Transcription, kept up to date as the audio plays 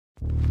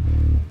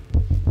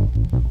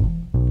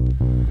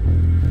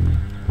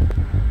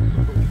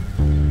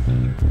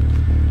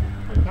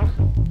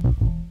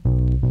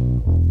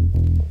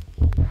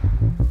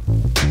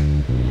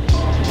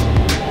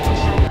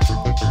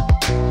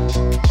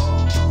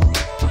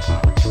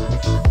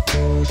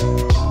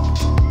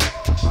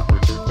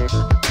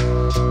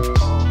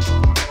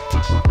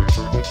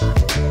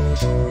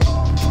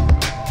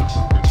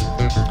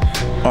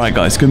Alright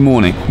guys, good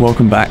morning.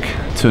 Welcome back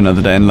to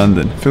another day in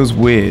London. Feels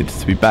weird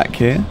to be back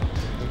here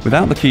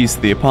without the keys to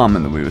the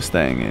apartment that we were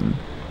staying in,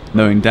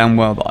 knowing damn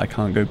well that I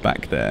can't go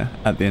back there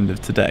at the end of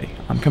today.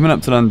 I'm coming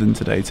up to London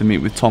today to meet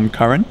with Tom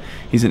Curran.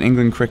 He's an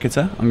England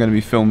cricketer. I'm going to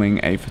be filming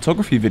a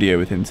photography video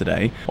with him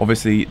today.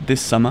 Obviously this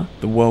summer,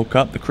 the World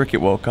Cup, the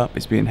Cricket World Cup,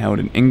 is being held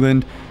in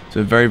England. So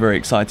a very, very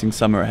exciting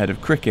summer ahead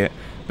of cricket.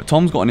 But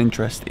Tom's got an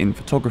interest in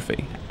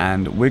photography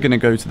and we're going to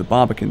go to the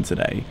Barbican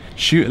today,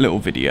 shoot a little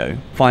video,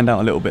 find out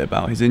a little bit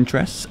about his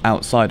interests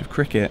outside of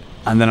cricket,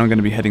 and then I'm going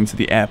to be heading to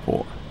the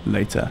airport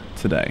later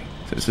today.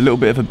 So it's a little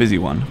bit of a busy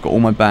one. I've got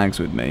all my bags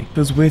with me.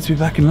 Feels weird to be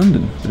back in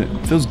London, but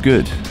it feels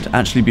good to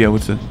actually be able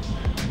to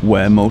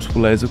wear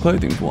multiple layers of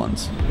clothing for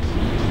once.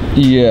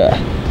 Yeah,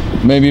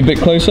 maybe a bit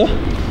closer.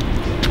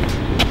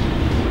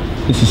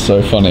 This is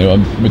so funny.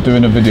 We're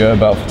doing a video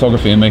about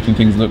photography and making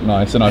things look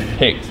nice, and I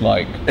picked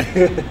like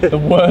the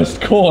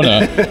worst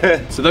corner.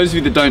 So those of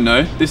you that don't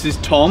know, this is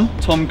Tom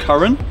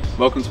Curran.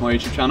 Welcome to my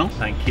YouTube channel.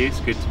 Thank you, it's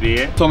good to be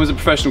here. Tom is a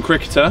professional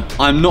cricketer.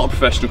 I'm not a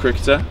professional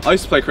cricketer. I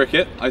used to play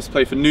cricket. I used to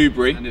play for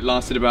Newbury, and it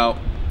lasted about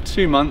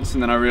 2 months,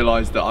 and then I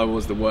realised that I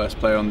was the worst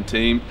player on the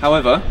team.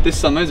 However, this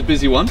summer is a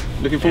busy one.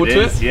 Looking forward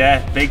to it.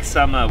 Yeah, big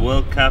summer,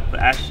 World Cup,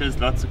 Ashes,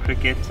 lots of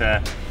cricket.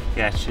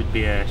 Yeah, it should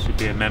be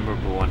a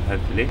memorable one,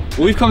 hopefully.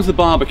 Well, we've come to the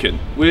Barbican.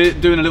 We're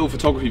doing a little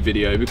photography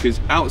video because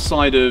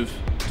outside of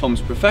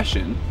Tom's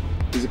profession,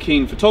 he's a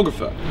keen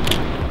photographer.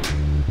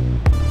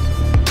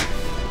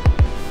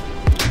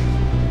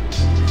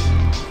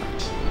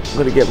 I'm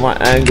gonna get my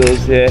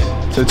angles here.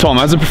 So Tom,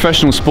 as a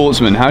professional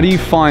sportsman, how do you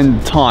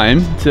find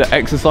time to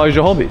exercise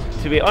your hobbies?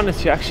 To be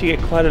honest, you actually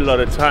get quite a lot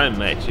of time,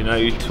 mate. You know,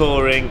 you're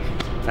touring,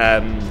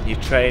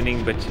 you're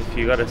training, but if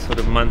you've got a sort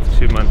of month,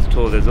 2 month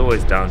tour, there's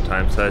always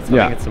downtime. So I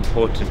think it's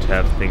important to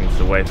have things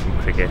away from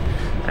cricket,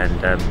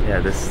 and yeah,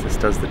 this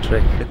does the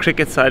trick. The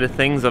cricket side of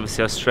things,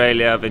 obviously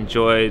Australia, I've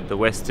enjoyed. The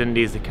West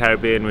Indies, the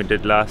Caribbean, we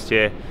did last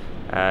year.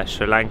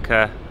 Sri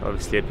Lanka,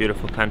 obviously a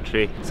beautiful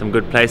country. Some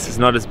good places,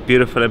 not as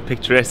beautiful and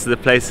picturesque as the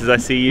places I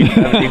see you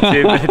traveling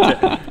to.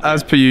 But,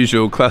 as per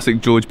usual,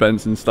 classic George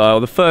Benson style.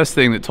 The first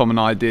thing that Tom and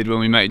I did when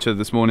we met each other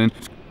this morning,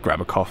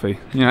 grab a coffee.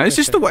 You know, it's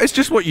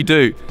just what you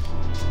do.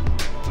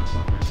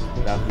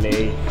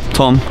 Lovely.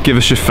 Tom, give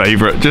us your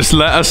favourite. Just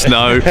let us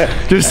know.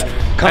 Just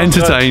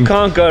entertain.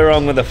 Can't go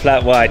wrong with a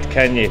flat white,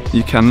 can you?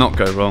 You cannot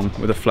go wrong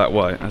with a flat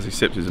white as he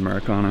sips his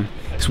Americano.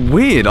 It's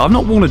weird, I've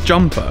not worn a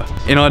jumper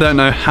in I don't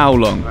know how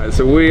long. Right,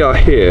 so we are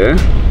here.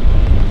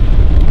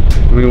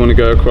 We want to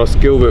go across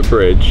Gilbert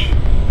Bridge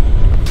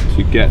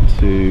to get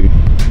to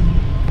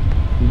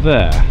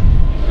there.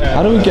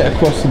 How do we get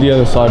across to the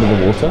other side of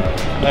the water?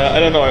 I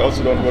don't know, I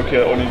also don't work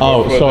here. Only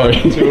sorry.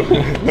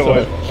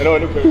 Sorry. I know.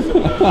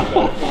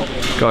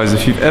 Guys,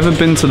 if you've ever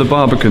been to the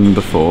Barbican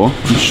before,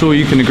 I'm sure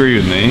you can agree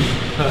with me.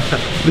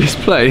 This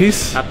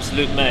place,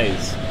 absolute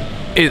maze.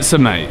 It's a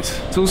maze.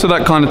 It's also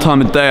that kind of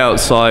time of day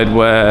outside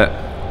where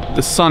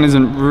the sun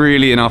isn't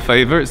really in our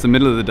favour. It's the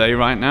middle of the day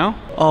right now.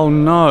 Oh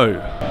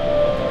no.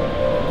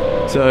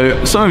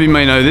 So some of you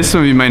may know this,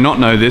 some of you may not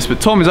know this,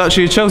 but Tom is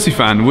actually a Chelsea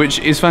fan, which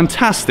is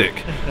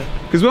fantastic.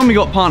 Because when we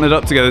got partnered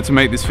up together to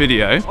make this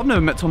video, I've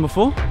never met Tom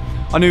before.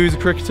 I knew he was a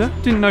cricketer,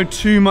 didn't know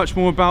too much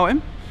more about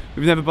him.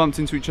 We've never bumped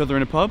into each other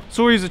in a pub.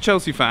 Saw he was a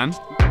Chelsea fan.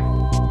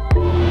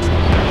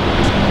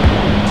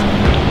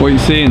 What are you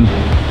seeing?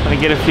 I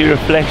get a few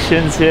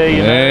reflections here,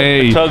 you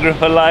know,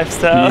 photographer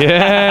lifestyle.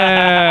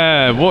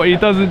 Yeah, what he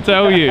doesn't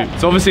tell you.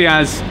 So obviously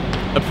as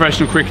a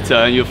professional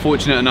cricketer, you're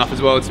fortunate enough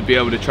as well to be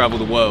able to travel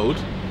the world.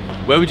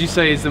 Where would you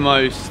say is the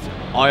most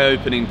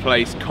eye-opening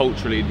place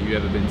culturally that you've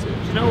ever been to? Do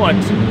you know what?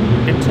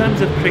 In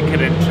terms of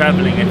cricket and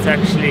travelling, it's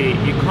actually,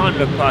 you can't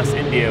look past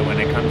India when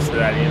it comes to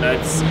that. You know,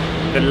 it's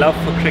the love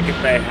for cricket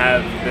they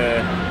have,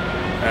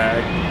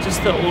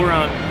 just the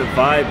all-round, the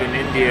vibe in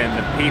India and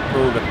the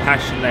people, the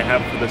passion they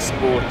have for the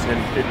sport,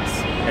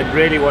 and it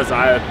really was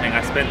eye-opening.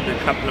 I spent a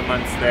couple of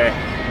months there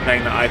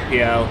playing the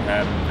IPL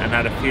and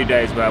had a few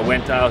days where I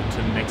went out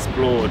and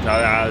explored.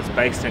 I was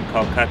based in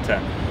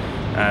Kolkata,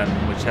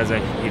 which has a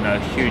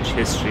huge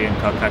history in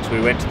Calcutta.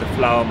 We went to the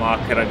flower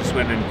market. I just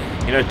went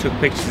and took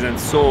pictures and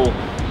saw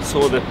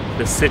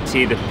the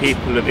city, the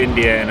people of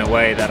India in a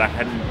way that I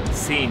hadn't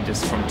seen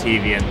just from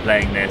TV and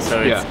playing there.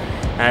 So it's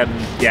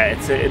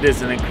it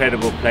is an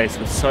incredible place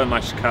with so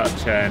much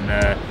culture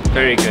and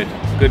very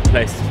good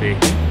place to be.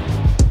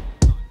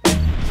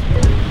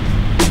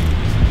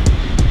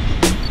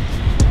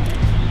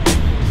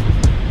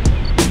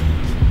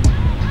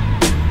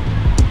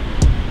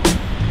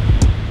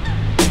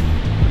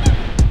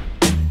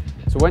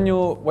 So when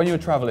you're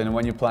traveling and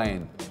when you're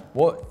playing,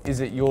 what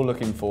is it you're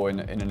looking for in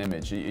an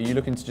image? Are you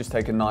looking to just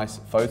take a nice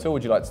photo, or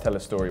would you like to tell a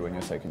story when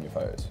you're taking your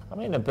photos? I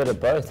mean, a bit of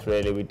both,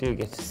 really. We do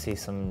get to see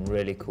some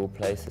really cool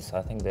places, so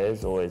I think there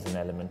is always an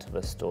element of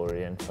a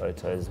story in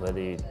photos, whether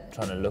you're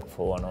trying to look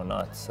for one or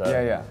not. So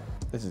yeah.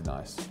 This is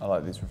nice. I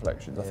like these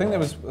reflections. I think there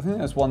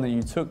was one that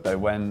you took though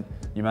when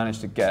you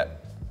managed to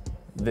get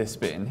this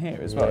bit in here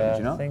as well. Did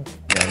you not?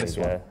 Yeah, this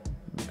one.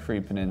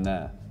 Creeping in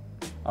there.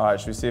 All right,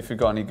 should we see if we've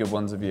got any good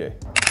ones of you?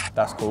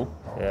 That's cool.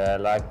 Yeah, I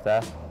like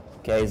that.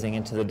 gazing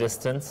into the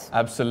distance.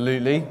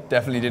 Absolutely,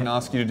 definitely didn't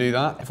ask you to do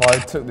that. If I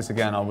took this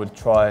again, I would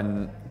try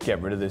and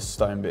get rid of this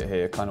stone bit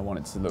here. Kind of want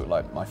it to look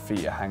like my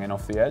feet are hanging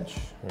off the edge.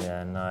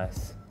 Yeah,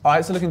 nice. All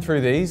right, so looking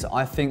through these,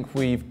 I think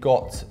we've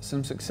got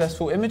some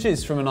successful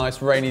images from a nice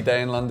rainy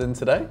day in London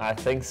today. I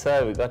think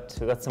so. We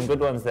got some good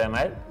ones there,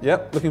 mate.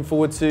 Yep, looking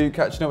forward to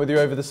catching up with you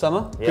over the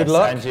summer. Yes, good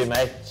luck. and you,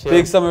 mate. Cheers.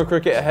 Big summer of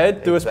cricket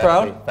ahead. Do us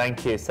proud.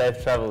 Thank you.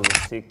 Safe travels.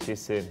 Speak to you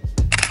soon.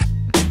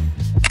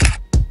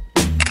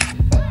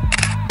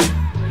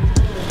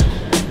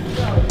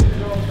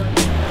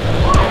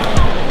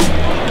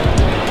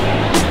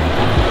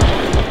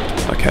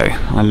 Okay,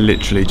 I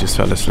literally just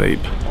fell asleep,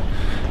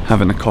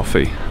 having a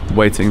coffee,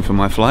 waiting for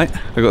my flight.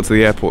 I got to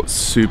the airport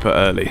super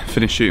early,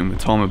 finished shooting with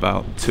Tom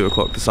about 2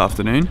 o'clock this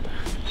afternoon,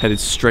 headed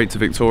straight to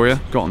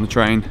Victoria, got on the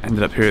train,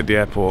 ended up here at the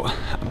airport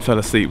and fell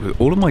asleep with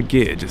all of my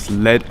gear just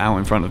laid out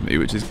in front of me,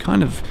 which is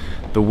kind of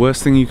the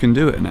worst thing you can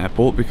do at an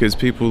airport because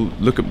people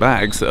look at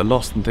bags that are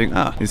lost and think,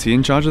 is he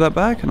in charge of that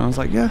bag? And I was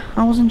like, yeah,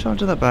 I was in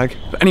charge of that bag.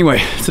 But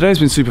anyway, today's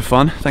been super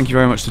fun. Thank you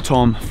very much to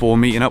Tom for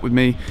meeting up with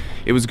me.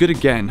 It was good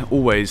again,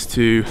 always,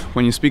 to,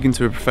 when you're speaking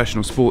to a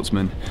professional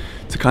sportsman,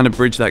 to kind of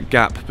bridge that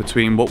gap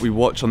between what we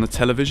watch on the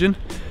television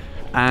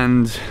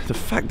and the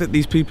fact that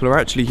these people are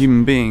actually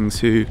human beings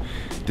who,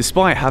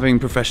 despite having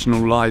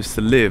professional lives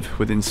to live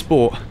within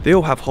sport, they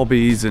all have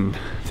hobbies and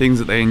things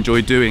that they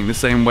enjoy doing, the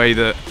same way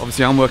that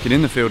obviously I'm working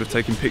in the field of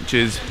taking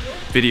pictures,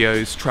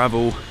 videos,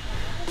 travel,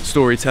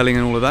 storytelling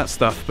and all of that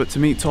stuff. But to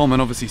meet Tom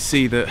and obviously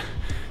see that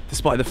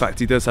despite the fact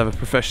he does have a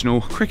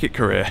professional cricket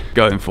career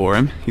going for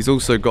him, he's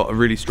also got a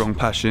really strong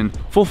passion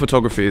for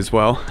photography as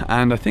well.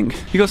 And I think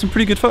he got some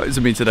pretty good photos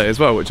of me today as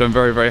well, which I'm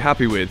very, very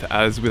happy with,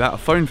 as without a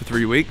phone for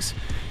 3 weeks,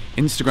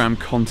 Instagram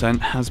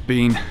content has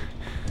been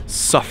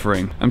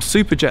suffering. I'm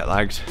super jet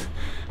lagged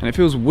and it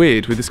feels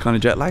weird with this kind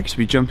of jet lag to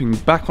be jumping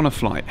back on a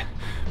flight,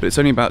 but it's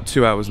only about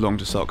 2 hours long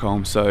to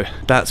Stockholm, so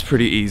that's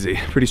pretty easy,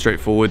 pretty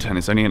straightforward, and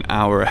it's only an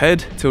hour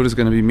ahead. Tilda's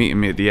going to be meeting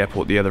me at the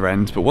airport the other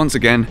end. But once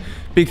again,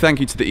 big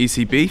thank you to the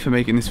ECB for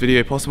making this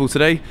video possible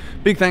today.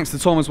 Big thanks to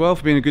Tom as well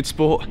for being a good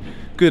sport,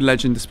 good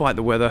legend despite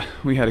the weather.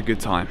 We had a good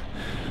time.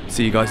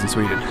 See you guys in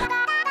Sweden.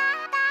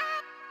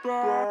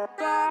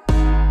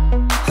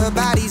 Her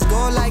body's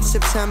gold like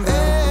September.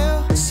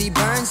 She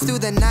burns through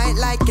the night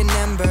like an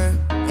ember.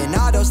 And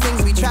all those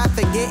things we try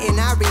forgetting,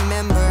 I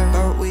remember.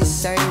 But we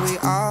say we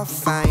all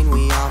fine,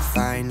 we all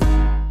fine.